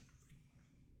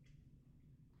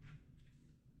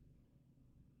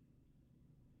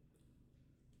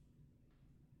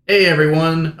Hey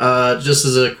everyone, just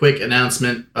as a quick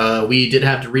announcement, we did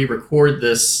have to re-record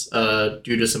this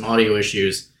due to some audio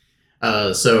issues.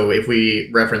 So if we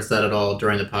reference that at all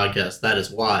during the podcast, that is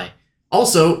why.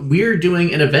 Also, we're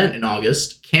doing an event in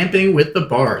August, Camping with the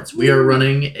Bards. We are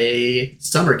running a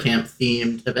summer camp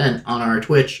themed event on our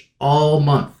Twitch all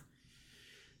month.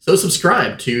 So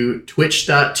subscribe to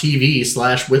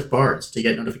twitch.tv/withbards to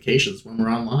get notifications when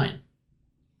we're online.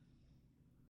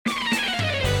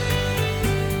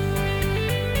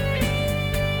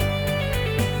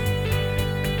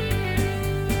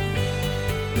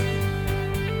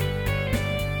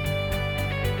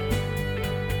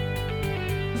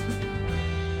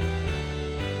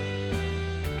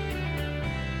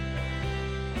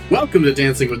 Welcome to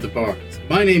Dancing with the Bards.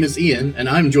 My name is Ian, and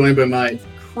I'm joined by my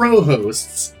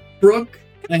co-hosts, Brooke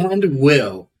and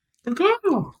Will.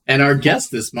 And our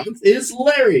guest this month is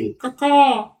Larry.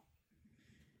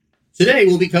 Today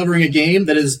we'll be covering a game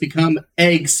that has become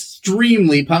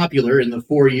extremely popular in the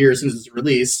 4 years since its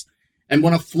release, and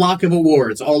won a flock of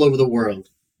awards all over the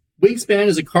world. Wingspan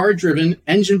is a card-driven,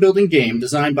 engine-building game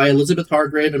designed by Elizabeth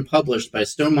Hargrave and published by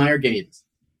Stonemaier Games.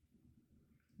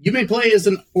 You may play as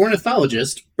an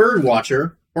ornithologist, bird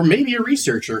watcher, or maybe a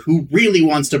researcher who really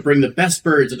wants to bring the best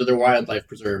birds into their wildlife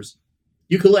preserves.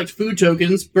 You collect food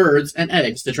tokens, birds, and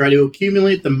eggs to try to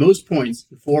accumulate the most points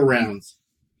in 4 rounds.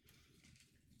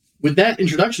 With that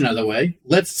introduction out of the way,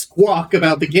 let's squawk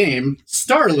about the game,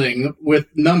 starting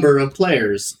with number of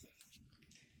players.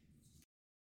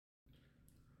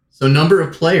 So number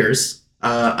of players,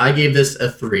 I gave this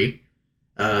a 3.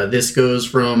 This goes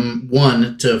from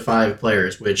 1 to 5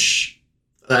 players, which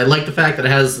I like the fact that it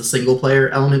has the single player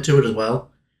element to it as well.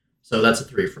 So that's a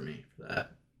 3 for me for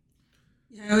that.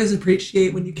 Yeah, I always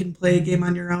appreciate when you can play a game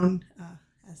on your own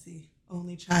as the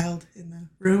only child in the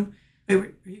room. Wait,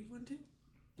 were you one too?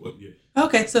 What? Yeah.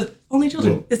 Okay, so only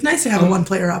children. Well, it's nice to have a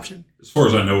one-player option. As far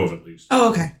as I know of, at least.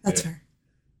 Oh, okay. That's fair.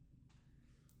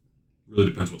 Really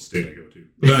depends what state I go to.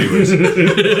 But anyways.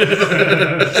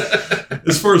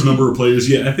 As far as number of players,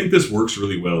 yeah, I think this works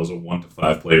really well as a 1 to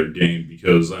 5 player game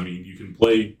because, I mean, you can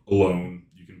play alone,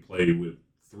 you can play with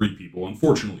 3 people.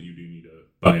 Unfortunately, you do need to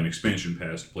buy an expansion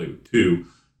pass to play with 2,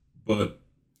 but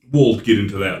we'll get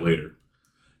into that later.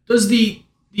 Does the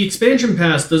expansion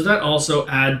pass, does that also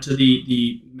add to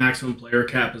the maximum player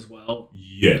cap as well?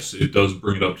 Yes, it does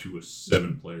bring it up to a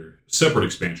 7-player separate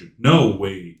expansion. No,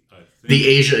 wait. The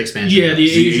Asia expansion. Yeah, the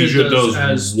Asia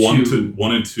does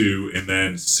 1 and 2, and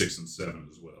then 6 and 7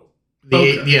 as well.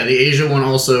 The Asia one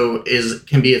also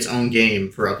can be its own game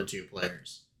for up to 2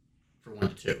 players, for 1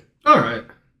 to 2. All right.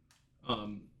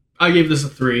 I gave this a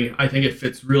 3. I think it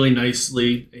fits really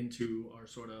nicely into our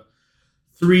sort of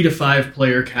 3 to 5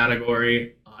 player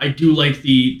category. I do like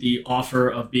the offer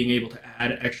of being able to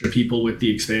add extra people with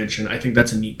the expansion. I think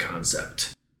that's a neat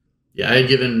concept. Yeah, I had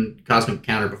given Cosmic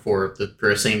Counter before for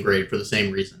a same grade for the same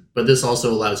reason. But this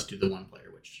also allows you to do the 1 player,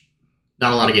 which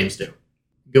not a lot of games do.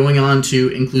 Going on to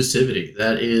inclusivity,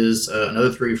 that is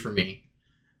another 3 for me.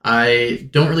 I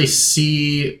don't really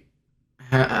see...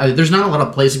 there's not a lot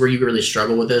of places where you can really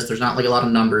struggle with this. There's not like a lot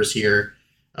of numbers here.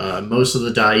 Most of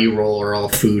the die you roll are all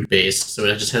food-based, so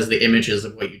it just has the images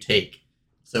of what you take.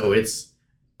 So it's...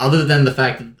 Other than the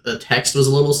fact that the text was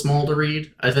a little small to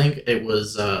read, I think it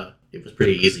was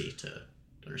pretty easy to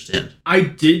understand. I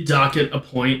did docket a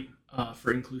point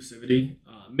for inclusivity,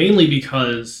 mainly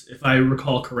because, if I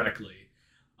recall correctly,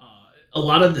 a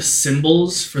lot of the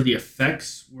symbols for the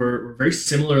effects were very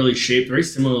similarly shaped, very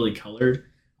similarly colored,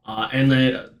 and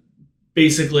that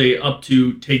basically up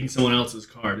to taking someone else's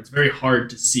card, it's very hard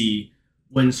to see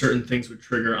when certain things would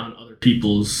trigger on other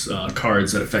people's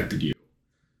cards that affected you.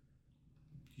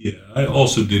 Yeah, I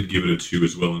also did give it a 2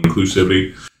 as well in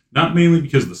inclusivity. Not mainly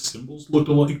because the symbols looked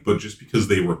alike, but just because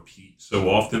they repeat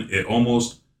so often, it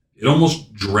almost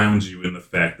drowns you in the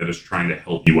fact that it's trying to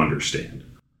help you understand.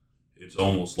 It's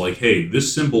almost like, hey,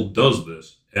 this symbol does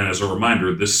this, and as a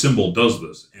reminder, this symbol does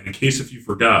this, and in case if you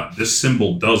forgot, this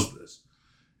symbol does this.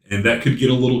 And that could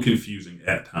get a little confusing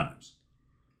at times.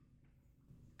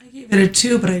 I gave it a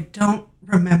 2, but I don't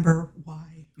remember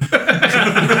why.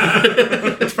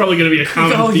 It's probably going to be a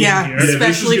common theme here.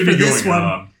 Especially for this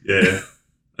one. Yeah.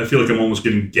 I feel like I'm almost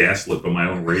getting gaslit by my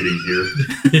own rating here.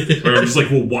 Where I'm just like,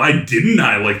 well, why didn't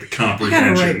I like the comprehension?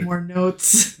 I gotta write more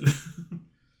notes.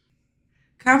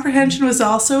 Comprehension was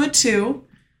also a 2.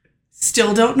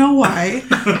 Still don't know why.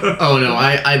 Oh, no,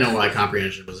 I know why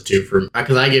comprehension was a 2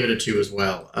 because I gave it a 2 as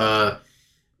well.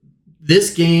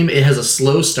 This game, it has a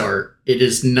slow start. It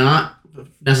is not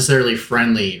necessarily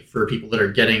friendly for people that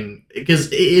are getting...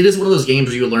 Because it is one of those games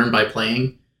where you learn by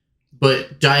playing, but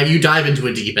you dive into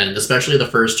a deep end, especially the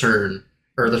first turn,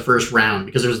 the first round,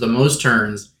 because there's the most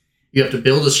turns. You have to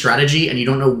build a strategy, and you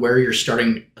don't know where you're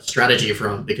starting a strategy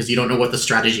from because you don't know what the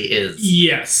strategy is.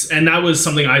 Yes, and that was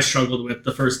something I struggled with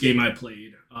the first game I played.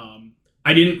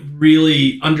 I didn't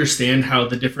really understand how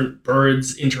the different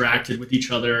birds interacted with each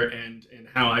other and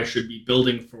how I should be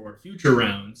building for future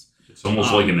rounds. It's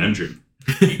almost like an engine.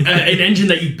 An engine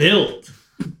that you build.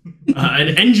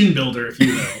 An engine builder, if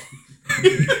you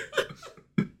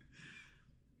will.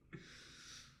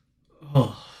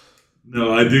 Oh.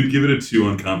 No, I did give it a 2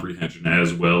 on comprehension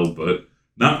as well, but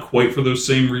not quite for those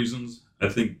same reasons. I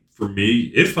think for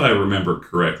me, if I remember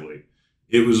correctly,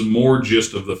 it was more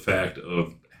just of the fact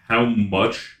of how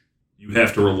much you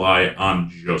have to rely on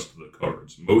just the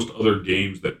cards. Most other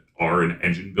games that are an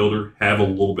engine builder have a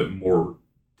little bit more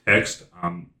text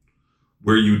on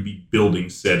where you would be building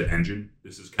said engine.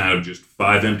 This is kind of just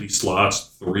 5 empty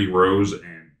slots, 3 rows,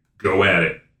 and go at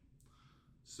it.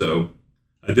 So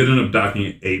I did end up docking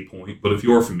it a point, but if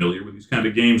you're familiar with these kind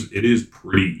of games, it is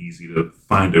pretty easy to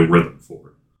find a rhythm for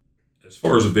it. As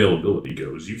far as availability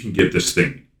goes, you can get this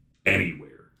thing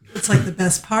anywhere. It's like the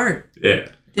best part. Yeah.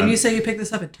 Didn't you say you picked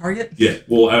this up at Target? Yeah.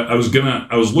 Well, I was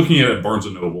looking at it at Barnes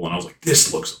 & Noble, and I was like,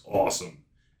 this looks awesome.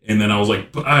 And then I was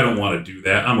like, but I don't want to do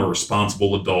that. I'm a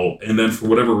responsible adult. And then for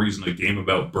whatever reason, a game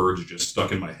about birds just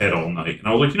stuck in my head all night. And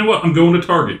I was like, you know what? I'm going to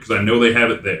Target because I know they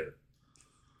have it there.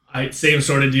 Same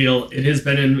sort of deal. It has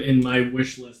been in my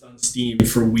wish list on Steam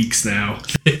for weeks now.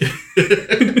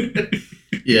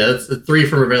 Yeah, it's a 3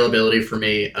 for availability for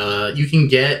me. You can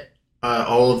get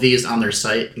all of these on their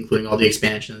site, including all the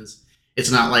expansions. It's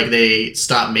not like they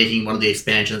stop making one of the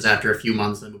expansions after a few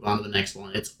months and move on to the next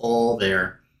one. It's all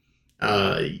there.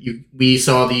 We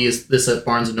saw this at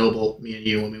Barnes & Noble, me and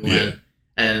you, when we went.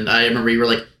 And I remember you were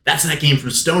like, that's that game from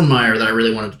Stonemaier that I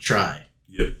really wanted to try.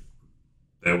 Yep.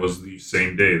 That was the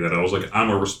same day that I was like,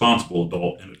 I'm a responsible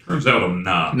adult, and it turns out I'm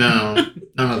not. No,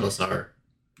 none of us are.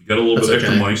 You got a little That's bit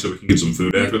extra okay. money so we can get some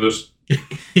food after this?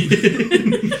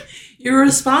 You're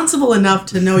responsible enough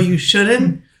to know you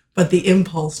shouldn't, but the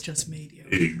impulse just made you.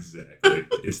 Exactly.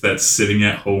 It's that sitting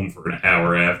at home for an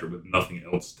hour after with nothing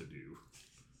else to do.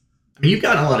 I mean, you've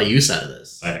gotten a lot of use out of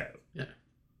this. I have. Yeah.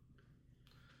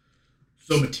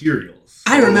 So materials.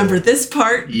 I remember this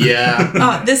part.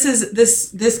 Yeah.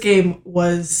 This game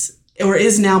was or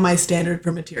is now my standard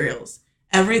for materials.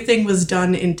 Everything was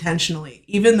done intentionally.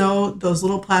 Even though those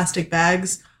little plastic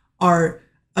bags are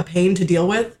a pain to deal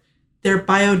with, they're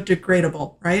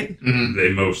biodegradable, right? Mm-hmm.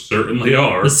 They most certainly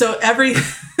are. So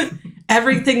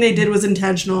everything they did was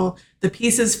intentional. The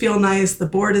pieces feel nice. The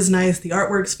board is nice. The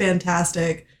artwork's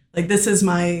fantastic. Like this is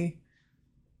my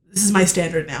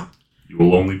standard now. You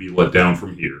will only be let down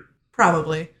from here.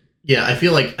 Probably. Yeah, I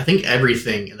think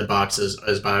everything in the box is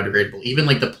biodegradable. Even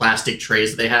like the plastic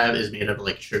trays that they have is made out of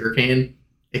like sugar cane.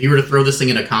 If you were to throw this thing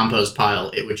in a compost pile,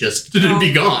 it would just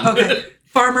be gone. Okay.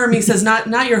 Farmer Me says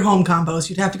not your home compost.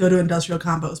 You'd have to go to industrial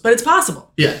compost, but it's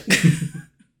possible. Yeah.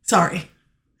 Sorry.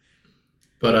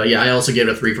 But yeah, I also gave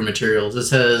it a 3 for materials.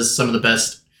 This has some of the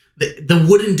best, the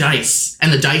wooden dice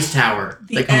and the dice tower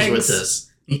that comes with this.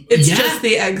 It's just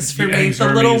the eggs for The me. eggs The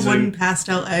are little amazing. wooden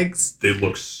pastel eggs. They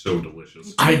look so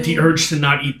delicious. The urge to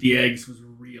not eat the eggs was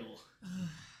real.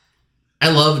 I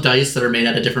love dice that are made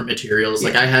out of different materials.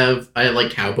 Like I have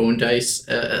like cowbone dice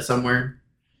somewhere,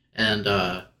 and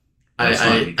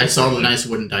I saw the nice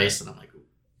wooden dice, and I'm like, ooh.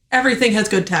 Everything has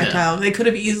good tactile. They could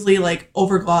have easily like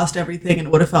overglossed everything and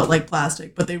it would have felt like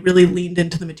plastic, but they really leaned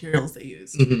into the materials they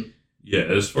used. Mm-hmm. Yeah,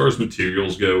 as far as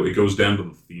materials go, it goes down to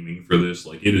the theming for this.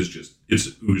 Like, it's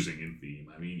oozing in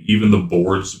theme. I mean, even the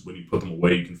boards, when you put them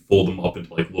away, you can fold them up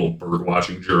into, like, little bird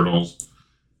watching journals.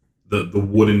 The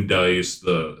wooden dice,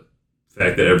 the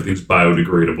fact that everything's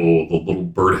biodegradable, the little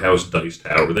birdhouse dice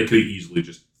tower. They could have easily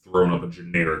just thrown up a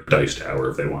generic dice tower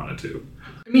if they wanted to.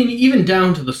 I mean, even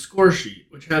down to the score sheet,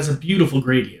 which has a beautiful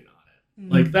gradient on it.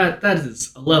 Mm. Like, that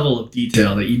is a level of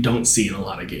detail that you don't see in a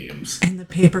lot of games. And the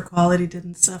paper quality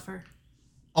didn't suffer.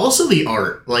 Also the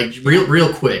art, like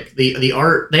real quick, the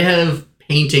art, they have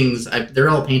paintings. They're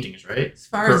all paintings, right? As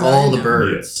far For as all I the know.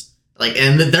 birds. Like,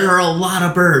 and there are a lot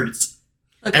of birds.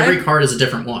 Look, Every card is a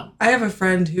different one. I have a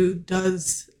friend who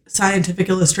does scientific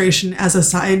illustration as a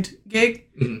side gig.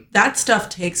 Mhm. That stuff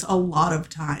takes a lot of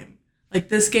time. Like,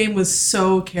 this game was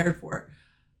so cared for.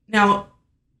 Now,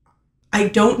 I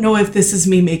don't know if this is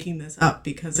me making this up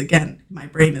because, again, my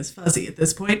brain is fuzzy at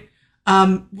this point.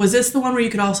 Was this the one where you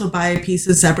could also buy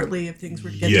pieces separately if things were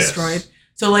to get destroyed?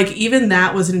 So, like, even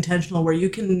that was intentional where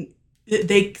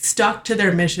they stuck to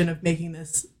their mission of making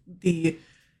this the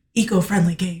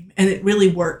eco-friendly game, and it really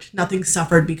worked. Nothing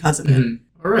suffered because of it. Mhm.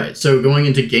 All right, so going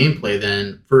into gameplay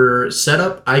then, for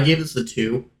setup, I gave this a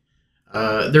 2.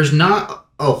 There's not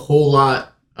a whole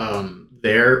lot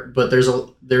there, but there's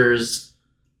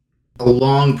a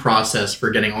long process for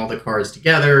getting all the cards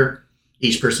together.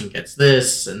 Each person gets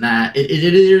this and that. It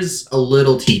is a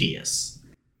little tedious.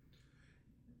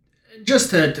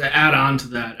 Just to add on to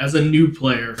that, as a new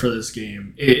player for this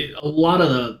game, a lot of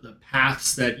the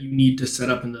paths that you need to set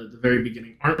up in the very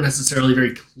beginning aren't necessarily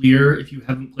very clear if you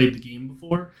haven't played the game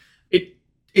before.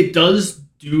 It does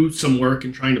do some work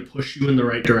in trying to push you in the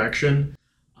right direction.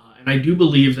 And I do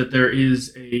believe that there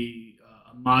is a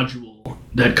module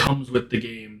that comes with the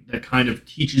game that kind of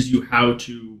teaches you how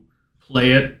to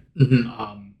play it.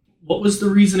 Mm-hmm. What was the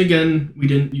reason, again, we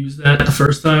didn't use that the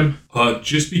first time?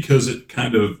 Just because it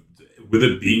kind of, with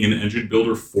it being an engine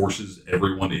builder, forces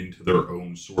everyone into their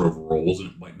own sort of roles,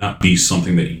 and it might not be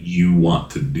something that you want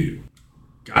to do.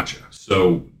 Gotcha.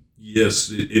 So,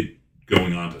 yes, it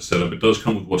going on to setup, it does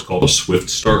come with what's called a Swift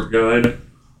Start Guide,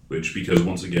 which, because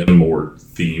once again, more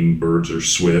theme birds are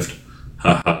swift.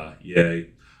 Haha,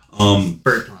 yay.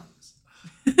 Bird puns.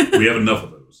 We have enough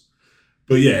of those.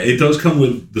 But yeah, it does come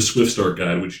with the Swift Start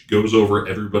Guide, which goes over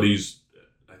everybody's.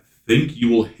 I think you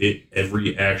will hit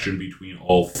every action between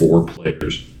all 4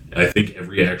 players. I think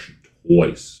every action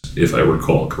twice, if I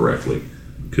recall correctly.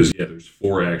 Because, yeah, there's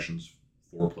 4 actions,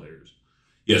 4 players.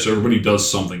 Yeah, so everybody does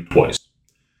something twice.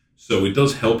 So it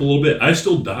does help a little bit. I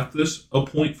still dock this a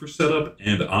point for setup,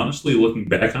 and honestly, looking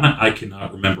back on it, I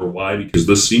cannot remember why, because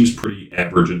this seems pretty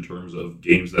average in terms of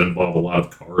games that involve a lot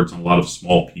of cards and a lot of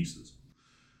small pieces.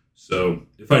 So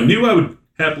if I knew, I would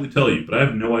happily tell you, but I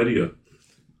have no idea.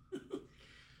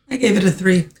 I gave it a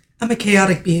 3. I'm a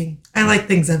chaotic being. I like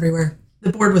things everywhere.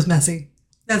 The board was messy.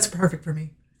 That's perfect for me.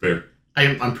 Fair.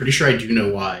 I'm pretty sure I do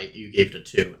know why you gave it a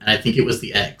 2, and I think it was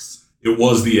the eggs. It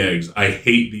was the eggs. I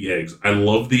hate the eggs. I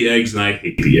love the eggs and I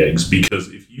hate the eggs, because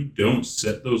if you don't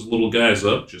set those little guys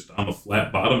up just on the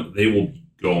flat bottom, they will be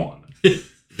gone.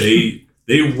 They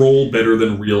roll better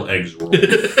than real eggs roll.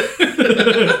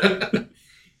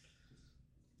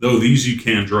 Though these you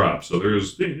can drop, so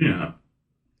there's, yeah.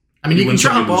 I mean, you can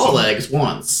drop all eggs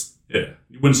once. Yeah,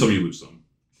 you win some, you lose some.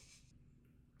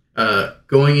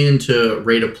 Going into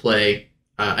rate of play,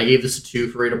 I gave this a 2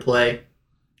 for rate of play.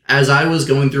 As I was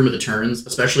going through the turns,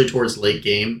 especially towards late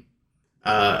game,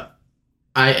 I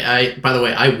by the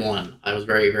way, I won. I was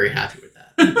very, very happy with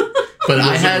that. But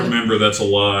I had remember, that's a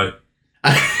lie.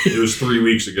 It was 3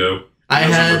 weeks ago. I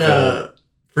had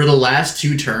for the last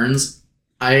 2 turns,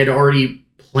 I had already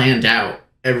planned out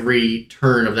every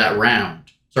turn of that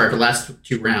round. Sorry, for the last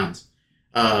 2 rounds,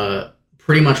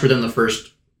 pretty much within the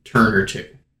first turn or 2.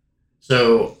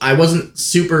 So I wasn't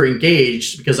super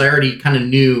engaged because I already kind of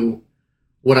knew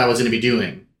what I was going to be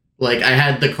doing. Like, I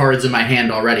had the cards in my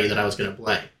hand already that I was going to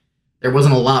play. There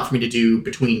wasn't a lot for me to do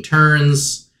between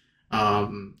turns.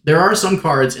 There are some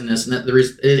cards in this, and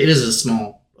it is a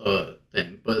small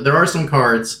thing, but there are some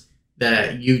cards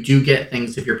that you do get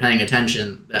things, if you're paying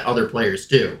attention, that other players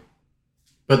do.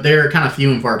 But they're kind of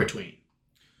few and far between.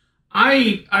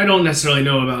 I don't necessarily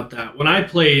know about that. When I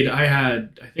played, I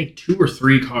had, I think, 2 or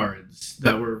 3 cards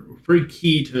that were pretty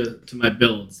key to my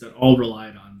builds that all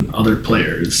relied on other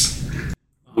players.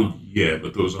 Well, yeah,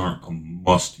 but those aren't a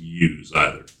must-use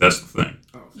either. That's the thing.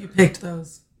 You picked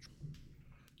those.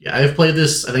 Yeah, I've played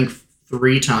this, I think,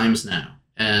 3 times now,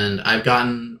 and I've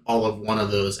gotten all of one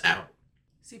of those out.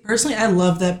 See, personally, I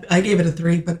love that. I gave it a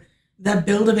 3, but that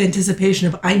build of anticipation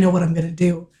of I know what I'm going to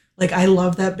do. Like, I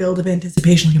love that build of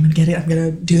anticipation. Like, I'm going to get it. I'm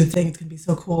going to do the thing. It's going to be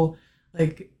so cool.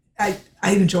 Like, I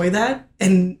enjoy that.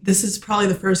 And this is probably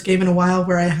the first game in a while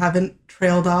where I haven't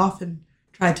trailed off and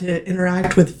tried to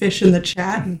interact with fish in the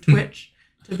chat and Twitch,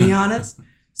 to be honest.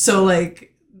 So,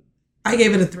 like, I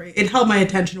gave it a 3. It held my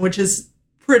attention, which is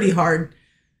pretty hard,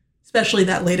 especially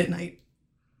that late at night.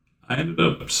 I ended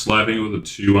up slapping it with a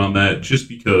 2 on that, just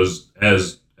because,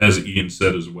 as Ian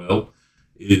said as well,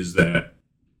 is that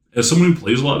as someone who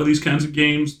plays a lot of these kinds of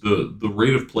games, the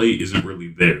rate of play isn't really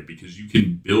there, because you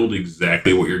can build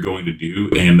exactly what you're going to do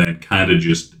and then kind of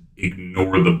just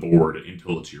ignore the board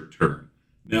until it's your turn.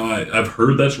 Now, I've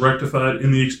heard that's rectified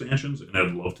in the expansions, and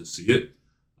I'd love to see it.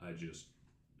 I just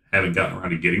haven't gotten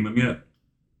around to getting them yet.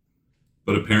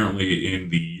 But apparently in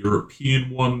the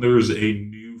European one, there's a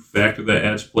new factor that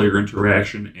adds player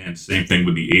interaction, and same thing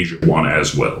with the Asia one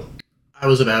as well. I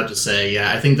was about to say,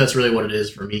 yeah, I think that's really what it is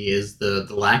for me, is the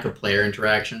lack of player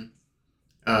interaction.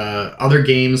 Other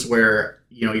games where,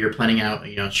 you're planning out,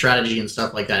 strategy and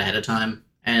stuff like that ahead of time,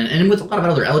 and with a lot of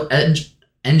other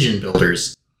engine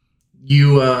builders,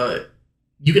 you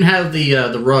can have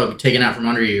the rug taken out from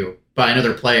under you by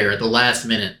another player at the last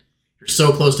minute. You're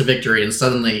so close to victory, and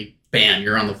suddenly, bam,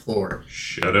 you're on the floor.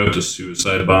 Shout out to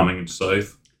Suicide Bombing and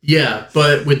Scythe. Yeah,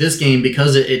 but with this game,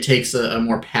 because it takes a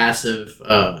more passive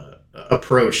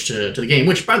approach to the game,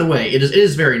 which, by the way, it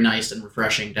is very nice and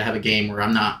refreshing to have a game where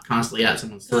I'm not constantly at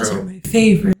someone's throat. Those are my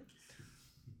favorite.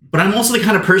 But I'm also the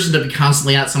kind of person to be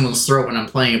constantly at someone's throat when I'm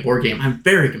playing a board game. I'm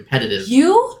very competitive.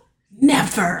 You?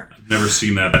 Never. I've never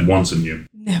seen that once in you.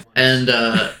 Never. And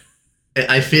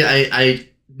I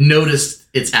noticed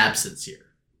its absence here.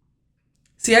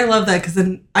 See, I love that because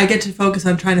then I get to focus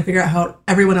on trying to figure out how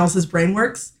everyone else's brain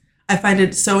works. I find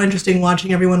it so interesting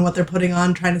watching everyone, what they're putting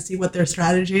on, trying to see what their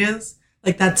strategy is.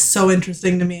 Like, that's so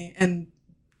interesting to me. And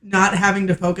not having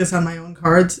to focus on my own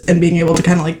cards and being able to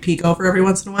kind of like peek over every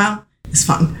once in a while is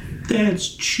fun.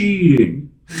 That's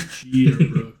cheating. Cheater,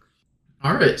 bro.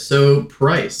 All right, so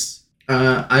price.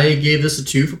 I gave this a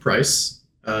 2 for price.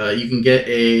 You can get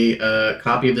a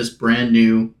copy of this brand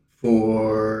new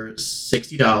for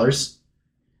 $60.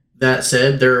 That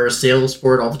said, there are sales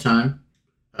for it all the time.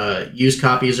 Used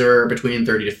copies are between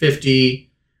 $30 to $50.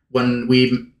 When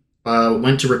we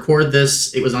went to record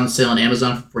this, it was on sale on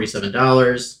Amazon for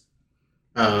 $47.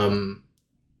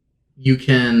 You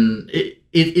can...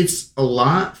 It's a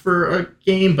lot for a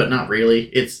game, but not really.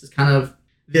 It's kind of...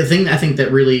 The thing I think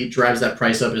that really drives that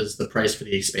price up is the price for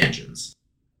the expansions,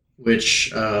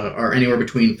 which are anywhere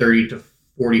between $30 to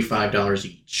 $45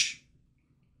 each.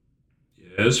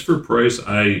 As for price,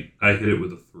 I hit it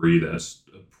with a 3. That's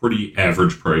a pretty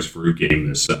average price for a game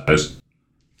this size.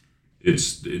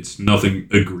 It's nothing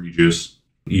egregious.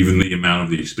 Even the amount of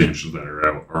the expansions that are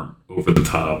out aren't over the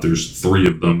top. There's 3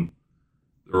 of them.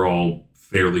 They're all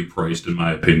fairly priced, in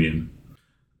my opinion.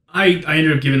 I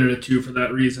ended up giving it a 2 for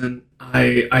that reason.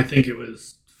 I think it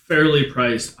was fairly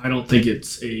priced. I don't think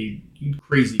it's a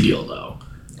crazy deal, though.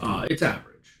 It's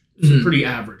average. It's a pretty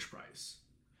average price.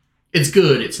 It's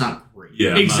good. It's not great.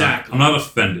 Yeah, exactly. I'm not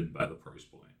offended by the price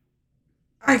point.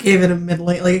 I gave it a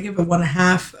middling, like I gave it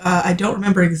 1.5. I don't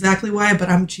remember exactly why, but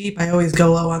I'm cheap. I always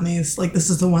go low on these. Like, this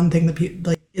is the one thing that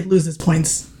like it loses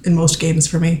points in most games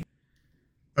for me.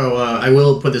 Oh, I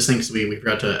will put this thing because we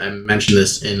forgot to mention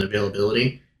this in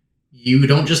availability. You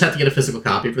don't just have to get a physical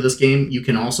copy for this game. You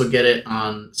can also get it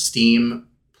on Steam,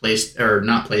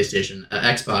 not PlayStation,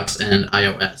 Xbox, and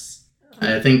iOS.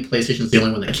 I think PlayStation's the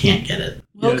only one that can't get it.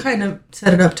 Will kind of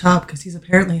set it up top because he's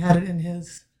apparently had it in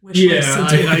his wish list. Yeah,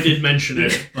 I did mention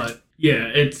it, but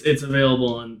yeah, it's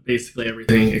available on basically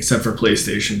everything except for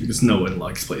PlayStation because no one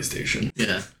likes PlayStation.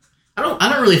 Yeah, I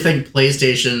don't really think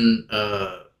PlayStation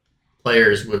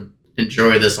players would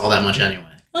enjoy this all that much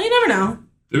anyway. Well, you never know.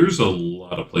 There's a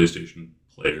lot of PlayStation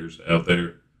players out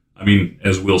there. I mean,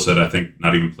 as Will said, I think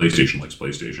not even PlayStation likes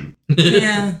PlayStation.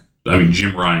 Yeah. I mean,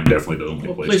 Jim Ryan definitely doesn't like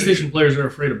PlayStation. PlayStation players are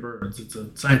afraid of birds. It's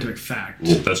a scientific fact.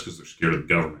 Well, that's because they're scared of the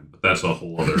government, but that's a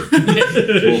whole other...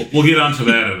 we'll get onto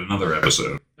that at another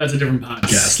episode. That's a different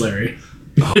podcast, Larry.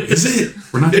 Oh, is it?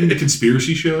 We're not doing the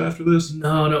conspiracy show after this?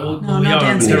 No, No, we not are.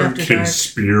 Dancing Or After Dark.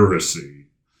 conspiracy.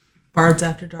 Bards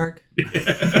After Dark.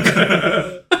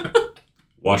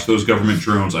 Watch those government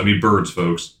drones. I mean birds,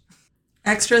 folks.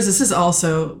 Extras. This is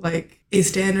also like a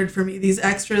standard for me. These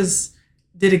extras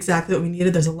did exactly what we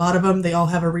needed. There's a lot of them. They all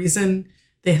have a reason.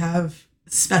 They have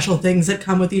special things that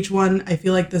come with each one. I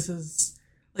feel like this is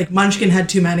like Munchkin had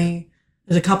too many.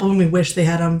 There's a couple of them we wish they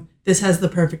had them. This has the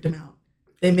perfect amount.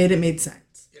 They made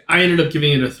sense. I ended up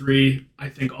giving it a 3. I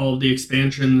think all of the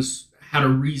expansions had a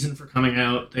reason for coming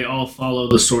out. They all follow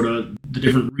the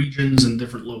different regions and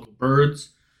different local birds.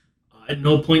 At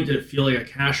no point did it feel like a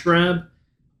cash grab.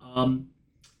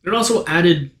 It also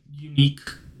added unique,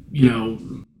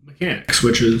 mechanics,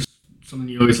 which is something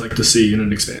you always like to see in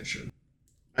an expansion.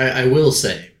 I will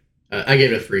say, I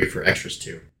gave it a 3 for extras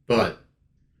too, but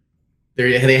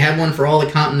they have one for all the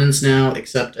continents now,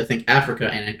 except I think Africa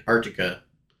and Antarctica.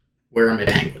 Where are my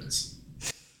penguins?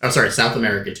 Oh, sorry, South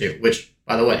America too. Which,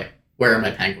 by the way, where are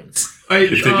my penguins?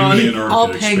 If they do the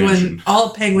Antarctica expansion.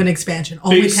 all penguin expansion.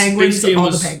 Only penguins, base all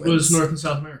was, the penguins. was North and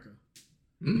South America.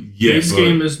 Yeah, Base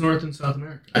game is North and South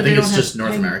America. I think it's just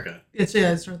North America. It's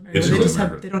North America. It's They North just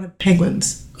America. they don't have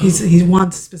penguins. He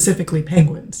wants specifically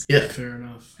penguins. Yeah. Fair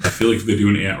enough. I feel like if they do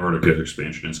an Antarctica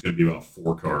expansion, it's going to be about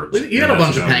 4 cards. You got a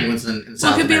bunch of penguins in So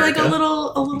South it could be America. like a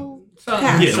little South-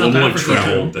 pack. Yeah, a little like South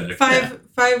travel Africa. deck.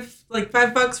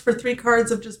 $5 for 3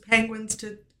 cards of just penguins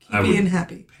to I keep would- Ian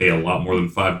happy. Pay a lot more than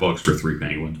 $5 for 3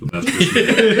 penguins, but that's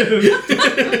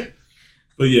just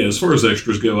But yeah, as far as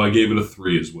extras go, I gave it a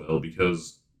 3 as well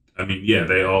because, I mean, yeah,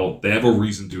 they have a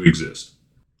reason to exist.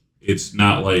 It's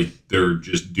not like they're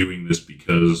just doing this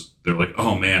because they're like,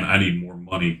 oh man, I need more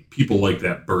money. People like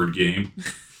that bird game.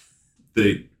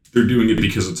 They're doing it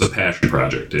because it's a passion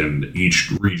project, and each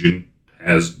region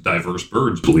has diverse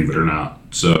birds, believe it or not.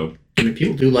 So I mean,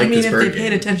 people do like this if bird they paid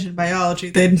game. attention to biology,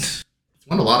 they'd It's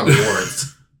won a lot of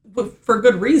awards. for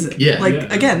good reason. Yeah.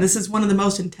 Again, this is one of the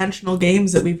most intentional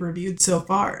games that we've reviewed so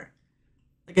far.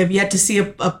 Like, I've yet to see a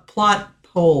plot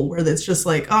hole where it's just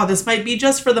like, oh, this might be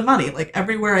just for the money. Like,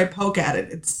 everywhere I poke at it,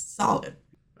 it's solid.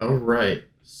 All right.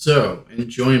 So,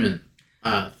 enjoyment.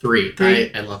 3.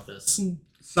 Three. I love this.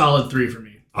 Solid 3 for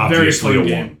me. Obviously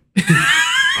Very a fun 1.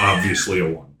 Obviously a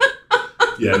 1.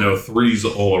 Yeah, no, 3's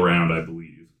all around, I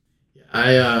believe.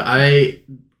 I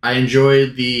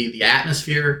enjoyed the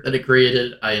atmosphere that it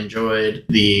created. I enjoyed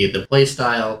the play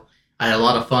style. I had a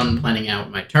lot of fun planning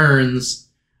out my turns.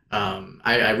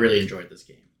 I really enjoyed this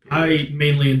game. I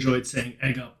mainly enjoyed saying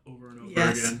egg up over and over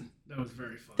Yes. again. That was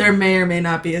very fun. There may or may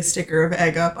not be a sticker of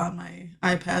egg up on my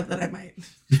iPad that I might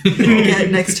get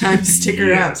next time. Sticker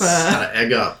Yes. up. Gotta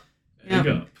egg up. Egg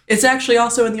Yeah. up. It's actually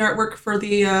also in the artwork for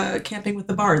the Camping with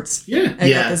the Bards. Yeah. Egg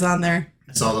Yeah. up is on there.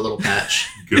 I saw the little patch.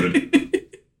 Good.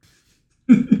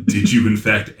 Did you, in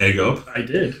fact, egg up? I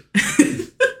did.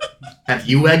 Have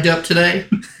you egged up today?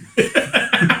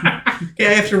 Okay,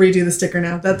 I have to redo the sticker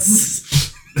now.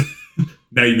 That's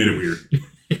Now you made it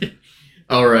weird.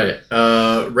 All right.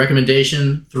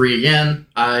 Recommendation 3 again.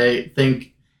 I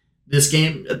think this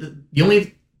game, the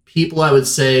only people I would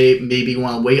say maybe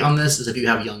want to wait on this is if you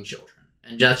have young children.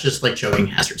 And that's just like choking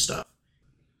hazard stuff.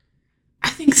 I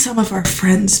think some of our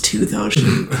friends too, though,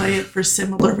 should play it for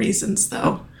similar reasons,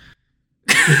 though.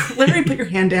 Larry, put your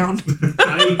hand down.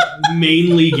 I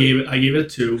mainly gave it a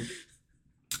 2.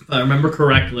 If I remember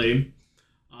correctly,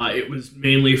 it was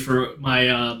mainly for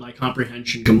my my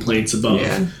comprehension complaints above.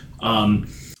 Yeah.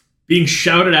 Being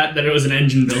shouted at that it was an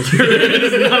engine builder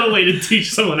is not a way to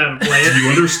teach someone how to play Do it. you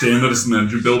understand that it's an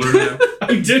engine builder now?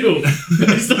 I do.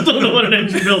 I still don't know what an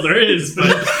engine builder is, but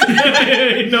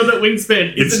I know that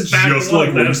Wingspan is in It's fact just one like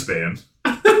of them. Wingspan.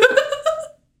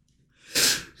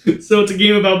 So it's a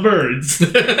game about birds.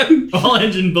 All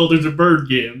engine builders are bird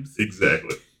games.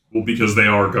 Exactly. Well, because they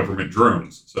are government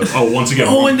drones. So, once again,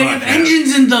 Oh, one and they have podcast.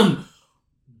 engines in them.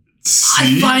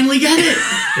 See? I finally get it.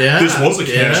 Yeah. This was a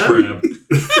cash grab.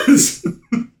 This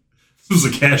was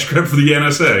a cash grab for the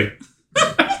NSA.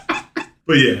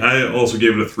 But yeah, I also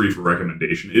gave it a 3 for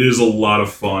recommendation. It is a lot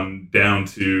of fun, down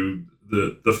to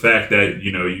the fact that,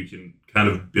 you know, you can kind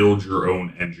of build your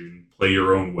own engine, play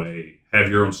your own way, have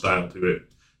your own style to it.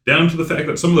 Down to the fact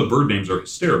that some of the bird names are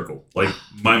hysterical. Like,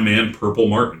 my man Purple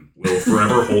Martin will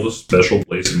forever hold a special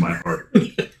place in my heart.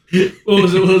 What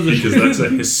was it? Because that's a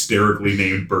hysterically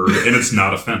named bird, and it's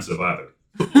not offensive either.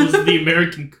 Was it the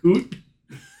American coot?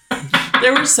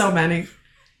 There were so many.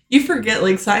 You forget,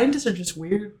 like, scientists are just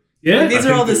weird. Yeah. Like, these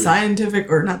I are all think the scientific,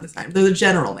 or not the scientific, they're the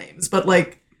general names, but,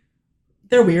 like,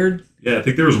 they're weird. Yeah, I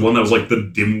think there was one that was like the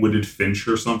dim-witted finch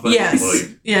or something. Yes.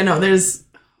 Like, Yeah, no, they're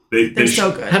they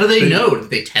so good. How do they They- know? Did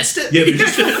they test it? Yeah, they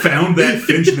just found that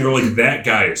finch and they were like, that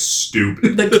guy is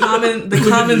stupid. The common Look at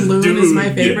common this loon is my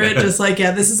dude. favorite. Yeah. Just like,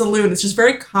 yeah, this is a loon. It's just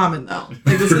very common though.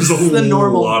 Like, this There's is a the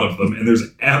normal. lot of them, and there's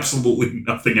absolutely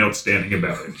nothing outstanding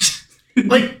about it.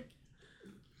 Like,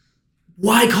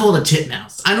 why call it a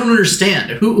titmouse? I don't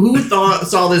understand. Who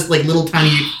saw this like little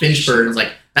tiny finch bird and was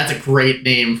like, that's a great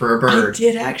name for a I bird?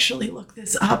 did actually look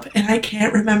this up, and I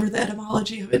can't remember the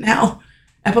etymology of it now.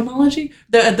 Etymology?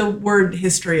 The word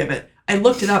history of it. I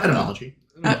looked it up. Etymology.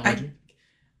 I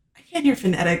can't hear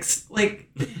phonetics. Like,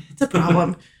 it's a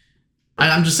problem.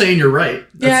 I'm just saying you're right.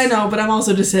 Yeah, I know, but I'm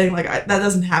also just saying, like, that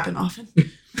doesn't happen often.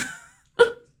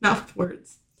 Not with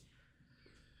words.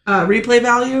 Replay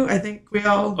value, I think we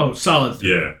all... Oh, solid.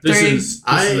 Yeah. This Three. is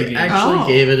I a game. actually Oh.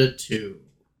 gave it a 2.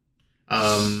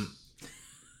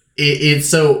 It's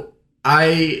so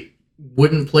I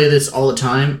wouldn't play this all the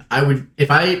time. I would, if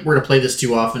I were to play this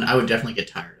too often, I would definitely get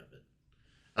tired of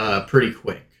it. Pretty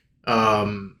quick.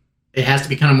 It has to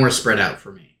be kind of more spread out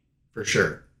for me, for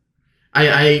sure.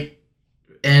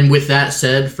 And with that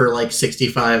said, for like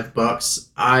 $65,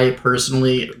 I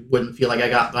personally wouldn't feel like I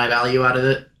got my value out of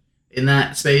it in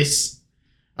that space.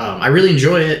 I really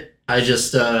enjoy it. I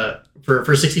just for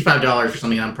 $65 for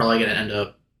something I'm probably gonna end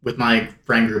up with my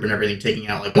friend group and everything taking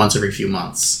out like once every few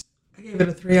months. I gave it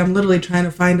a 3. I'm literally trying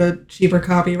to find a cheaper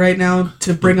copy right now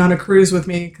to bring on a cruise with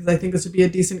me, because I think this would be a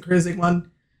decent cruising one.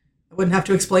 I wouldn't have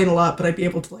to explain a lot, but I'd be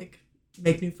able to, like,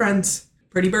 make new friends.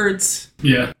 Pretty birds.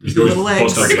 Yeah. You can always Little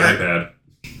bust out eggs. the iPad.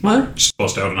 What? Just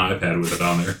bust out an iPad with it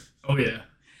on there. Oh, yeah.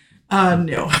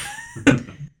 No.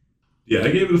 Yeah, I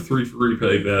gave it a 3 for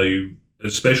replay value,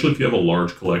 especially if you have a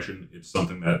large collection. It's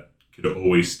something that could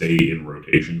always stay in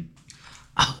rotation.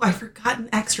 Oh, I've forgotten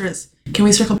extras. Can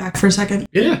we circle back for a second?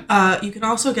 Yeah. You can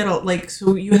also get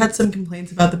so you had some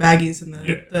complaints about the baggies and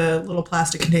Yeah. the little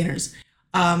plastic containers.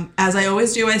 As I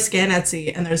always do, I scan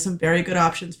Etsy, and there's some very good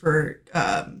options for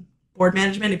board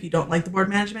management. If you don't like the board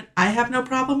management, I have no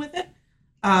problem with it.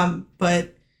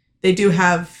 But they do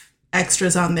have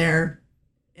extras on there,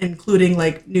 including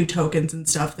like new tokens and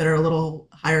stuff that are a little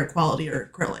higher quality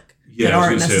or acrylic. That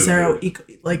aren't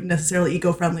necessarily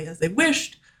eco-friendly as they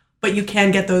wished, but you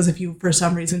can get those if you, for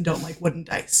some reason, don't like wooden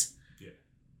dice. Yeah,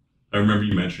 I remember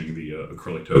you mentioning the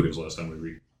acrylic tokens last time we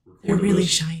recorded. They're really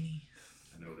this. shiny.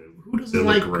 I know Who doesn't they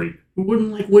like? look great. Who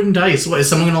wouldn't like wooden dice? What, is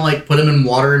someone gonna like put them in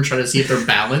water and try to see if they're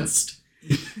balanced?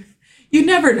 You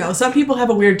never know. Some people have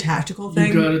a weird tactical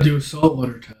thing. You gotta do a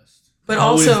saltwater test. But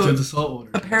Always also, do the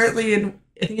saltwater test. apparently, in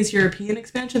I think it's European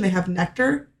expansion, they have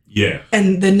nectar. Yeah.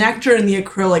 And the nectar and the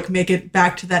acrylic make it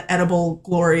back to that edible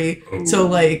glory. Oh. So,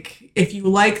 like, if you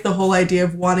like the whole idea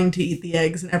of wanting to eat the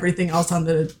eggs and everything else on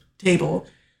the table,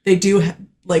 they do,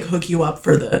 like, hook you up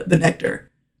for the nectar.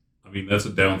 I mean, that's a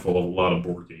downfall of a lot of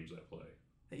board games I play.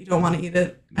 That you don't want to eat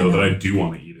it? No, that I do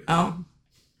want to eat it. Oh.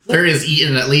 There is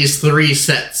eaten at least 3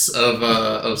 sets of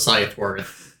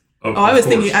Scytheworth. I was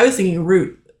thinking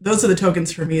root. Those are the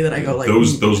tokens for me that I go, like...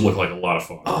 Those look like a lot of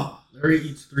fun. Oh. Larry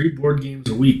eats 3 board games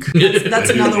a week.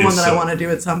 That's another one that I want to do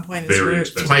at some point. Is Very root.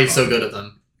 expensive. That's why he's so good at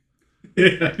them.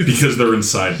 Because they're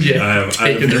inside me. Yeah, I have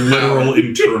taking their literal power.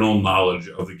 internal knowledge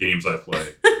of the games I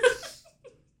play.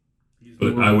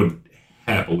 But I would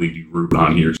happily do Root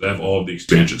on here because I have all of the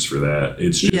expansions for that.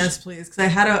 It's just Yes, please. Because I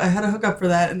had a hookup for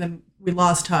that, and then we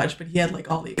lost touch, but he had, like,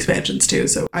 all the expansions, too.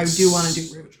 So I do want to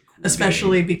do root.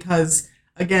 Especially because,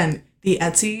 again, the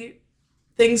Etsy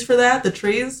things for that, the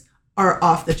trees, are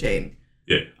off the chain.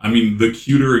 Yeah, I mean, the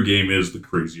cuter a game is, the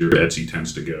crazier Etsy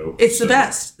tends to go. It's the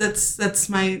best. That's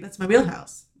my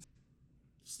wheelhouse.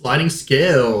 Sliding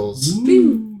scales.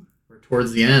 Woo. We're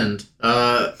towards the end.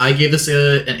 I gave this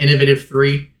an innovative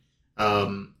 3.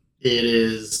 It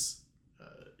is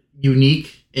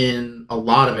unique in a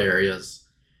lot of areas.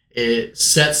 It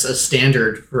sets a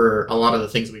standard for a lot of the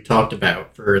things we talked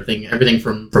about, for everything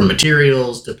from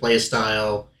materials to play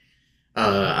style.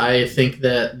 I think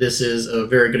that this is a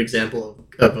very good example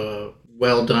of a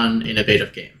well-done,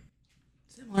 innovative game.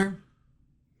 Similar.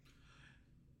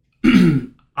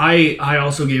 I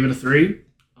also gave it a 3.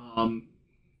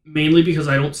 Mainly because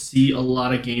I don't see a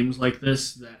lot of games like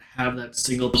this that have that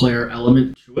single-player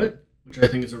element to it, which I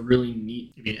think is a really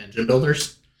neat... You mean engine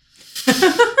builders?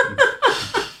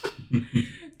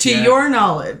 To Yeah. your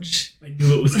knowledge. I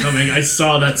knew it was coming. I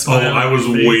saw that smile. I was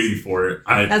on your face. waiting for it.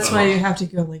 That's why you have to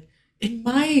go, like, in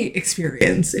my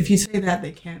experience, if you say that,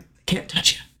 they can't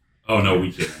touch you. Oh, no,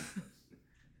 we can't.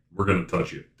 We're going to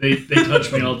touch you. They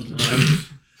touch me all the time.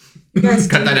 You guys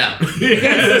Cut that out.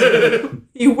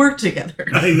 You work together.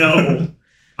 I know.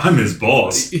 I'm his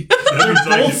boss. They're That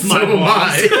both means my So am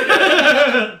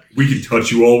boss. we can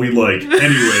touch you all we like.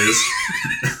 Anyways.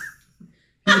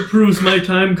 He approves my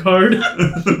time card.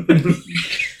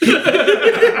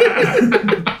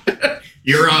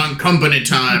 You're on company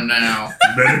time now.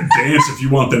 Better dance if you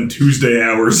want them Tuesday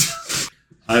hours.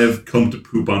 I have come to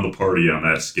poop on the party on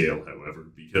that scale, however,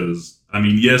 because, I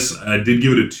mean, yes, I did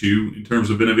give it a 2 in terms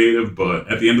of innovative,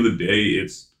 but at the end of the day,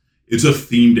 it's a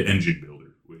themed engine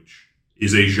builder, which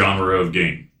is a genre of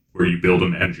game where you build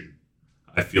an engine.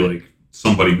 I feel like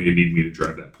somebody may need me to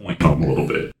drive that point home a little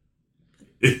bit.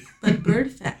 But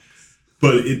bird facts.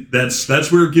 But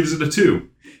that's where it gives it a 2.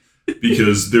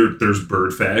 Because there's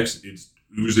bird facts, it's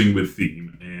oozing with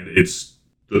theme, and it's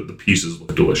the pieces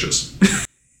look delicious.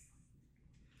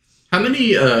 How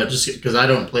many, just because I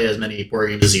don't play as many board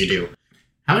games as you do,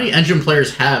 how many engine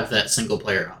players have that single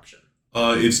player option?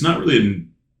 It's not really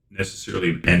necessarily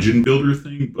an engine builder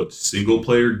thing, but single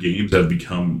player games have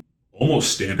become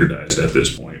almost standardized at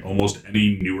this point. Almost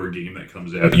any newer game that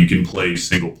comes out, you can play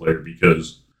single player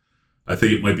because I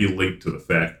think it might be linked to the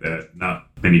fact that not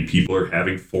many people are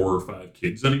having 4 or 5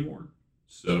 kids anymore.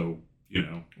 So, you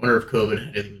know. I wonder if COVID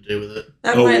had anything to do with it.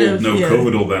 That might have. No, yeah.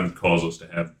 COVID will then cause us to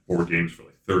have board games for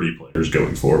like 30 players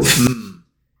going forward.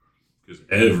 Because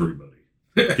everybody.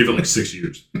 Give it like 6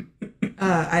 years.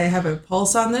 I have a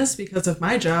pulse on this because of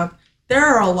my job. There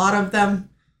are a lot of them.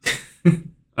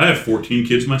 I have 14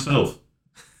 kids myself.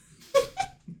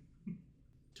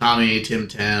 Tommy, Tim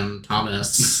Tam,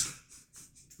 Thomas.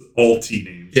 All T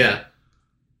names. Yeah.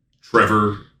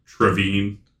 Trevor,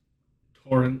 Trevine.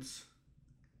 Torrance.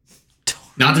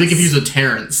 Not to be confused with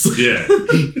Terrence. Yeah.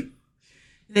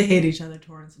 They hate each other,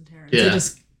 Torrance and Terrence. Yeah. They're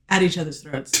just at each other's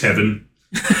throats. Tevin.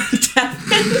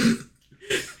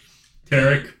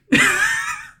 Tarek.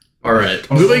 All right.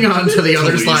 Moving on to the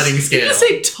other Please. sliding Did scale. you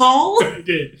say tall? I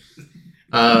did.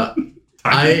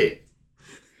 I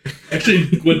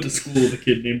Actually went to school with a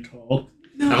kid named Tall.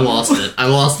 No. I lost it. I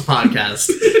lost the podcast.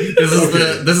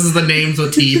 This is the Names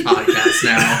with T podcast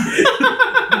now.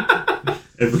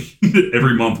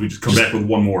 Every month we just come back with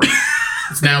one more.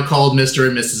 It's now called Mr.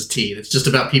 and Mrs. T. It's just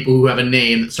about people who have a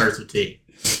name that starts with T.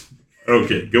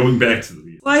 Okay, going back to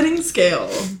the sliding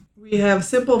scale. We have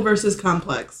simple versus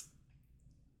complex.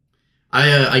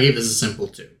 I gave this a simple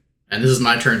 2. And this is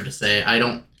my turn to say I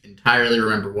don't entirely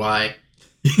remember why.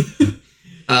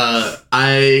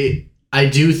 I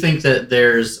do think that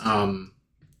there's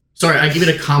sorry, I give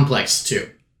it a complex 2.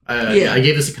 I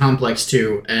gave this a complex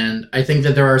 2, and I think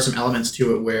that there are some elements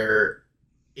to it where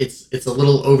it's a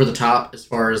little over the top as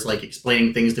far as like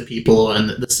explaining things to people, and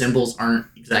the symbols aren't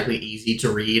exactly easy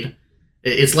to read.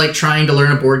 It's like trying to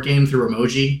learn a board game through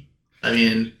emoji. I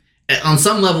mean, on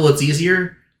some level it's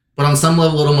easier, but on some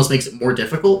level it almost makes it more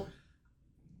difficult.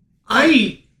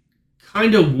 I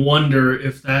kind of wonder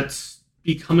if that's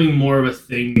becoming more of a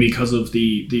thing because of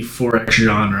the 4X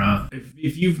genre.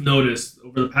 If you've noticed,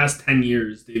 over the past 10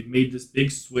 years, they've made this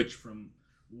big switch from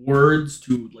words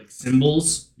to like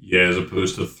symbols. Yeah, as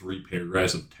opposed to 3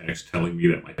 paragraphs of text telling me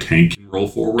that my tank can roll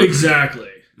forward.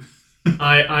 Exactly.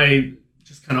 I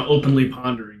just kind of openly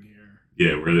pondering here.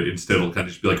 Yeah, where instead it'll kind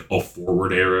of just be like a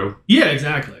forward arrow. Yeah,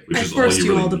 exactly. I forced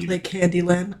you all to play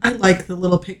Candyland. I like the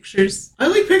little pictures. I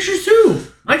like pictures too.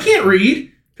 I can't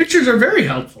read. Pictures are very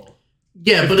helpful.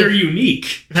 Yeah, but they're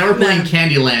unique. If I were playing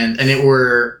Candyland and it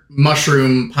were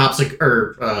mushroom popsicle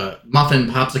or muffin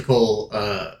popsicle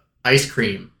ice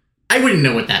cream, I wouldn't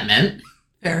know what that meant.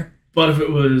 Fair. But if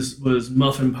it was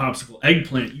muffin popsicle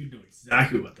eggplant, you'd know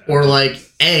exactly what that. Or like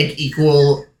egg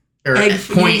equal or egg,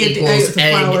 point equals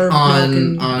egg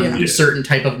on yeah. certain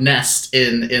type of nest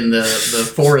in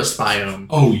the forest biome.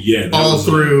 Oh yeah, that all was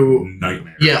through a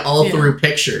nightmare. Yeah, all through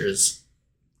pictures.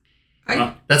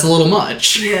 That's a little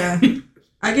much. Yeah.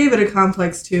 I gave it a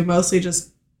complex 2, mostly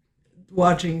just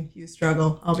watching you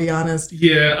struggle, I'll be honest.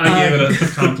 Yeah, I gave it a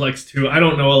complex 2. I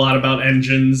don't know a lot about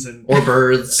engines or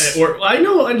birds. Or I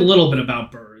know a little bit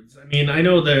about birds. I mean, I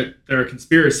know that they're a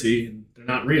conspiracy and they're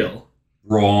not real.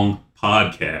 Wrong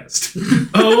podcast.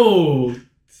 Oh,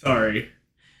 sorry.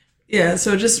 Yeah,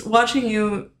 so just watching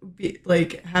you be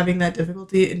like having that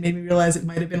difficulty, it made me realize it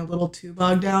might have been a little too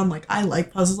bogged down. Like, I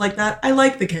like puzzles like that. I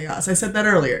like the chaos. I said that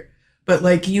earlier. But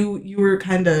like you were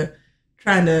kind of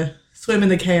trying to swim in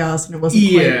the chaos, and it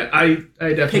wasn't quite. Yeah, I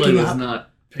definitely was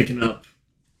not picking up.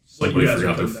 Like when you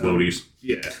forgot the floaties.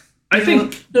 Yeah, I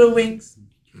think no wings.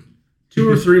 2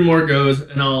 or 3 more goes,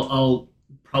 and I'll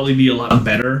probably be a lot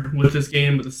better with this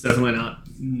game. But this is definitely not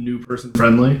new person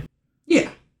friendly. Yeah.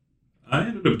 I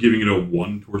ended up giving it a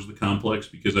 1 towards the complex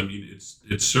because I mean it's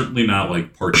certainly not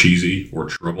like Parcheesi or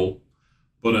Trouble.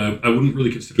 But I wouldn't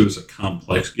really consider this a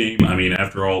complex game. I mean,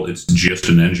 after all, it's just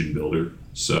an engine builder.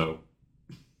 So,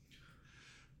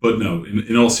 but no,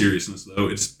 in all seriousness, though,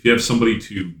 if you have somebody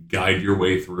to guide your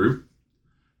way through,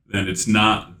 then it's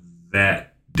not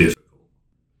that difficult.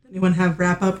 Anyone have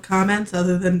wrap-up comments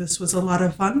other than this was a lot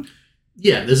of fun?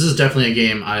 Yeah, this is definitely a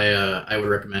game I would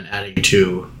recommend adding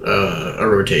to a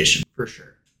rotation, for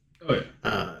sure. Oh,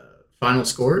 yeah. Final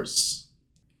scores?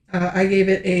 I gave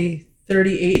it a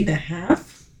 38.5.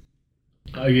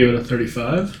 I gave it a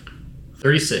 35.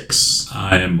 36.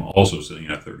 I am also sitting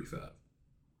at 35.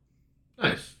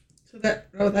 Nice. So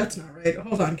that's not right.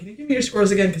 Hold on. Can you give me your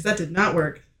scores again? Because that did not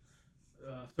work.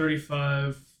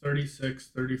 35, 36,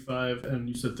 35, and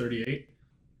you said 38?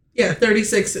 Yeah,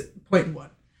 36.1.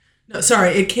 No, sorry.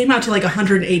 It came out to like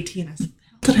 118. I said,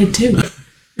 what the hell did I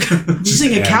do?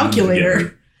 Using a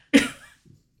calculator.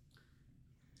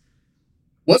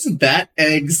 Wasn't that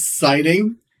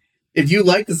exciting? If you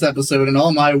like this episode and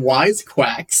all my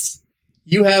wisecracks,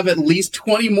 you have at least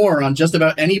 20 more on just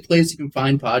about any place you can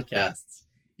find podcasts.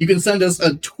 You can send us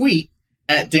a tweet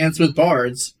at Dance with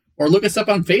Bards, or look us up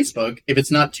on Facebook if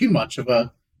it's not too much of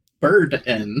a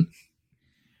burden.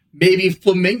 Maybe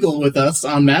flamingle with us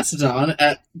on Mastodon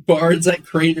at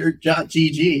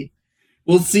bards@crater.gg.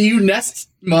 We'll see you next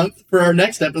month for our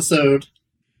next episode.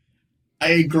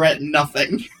 I regret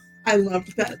nothing. I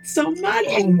loved that so much.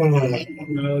 Oh my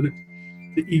god.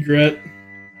 The egret.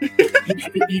 The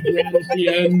egret at the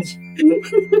end.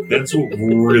 That's what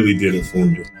really did it for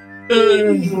you.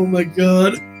 Oh my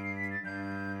god.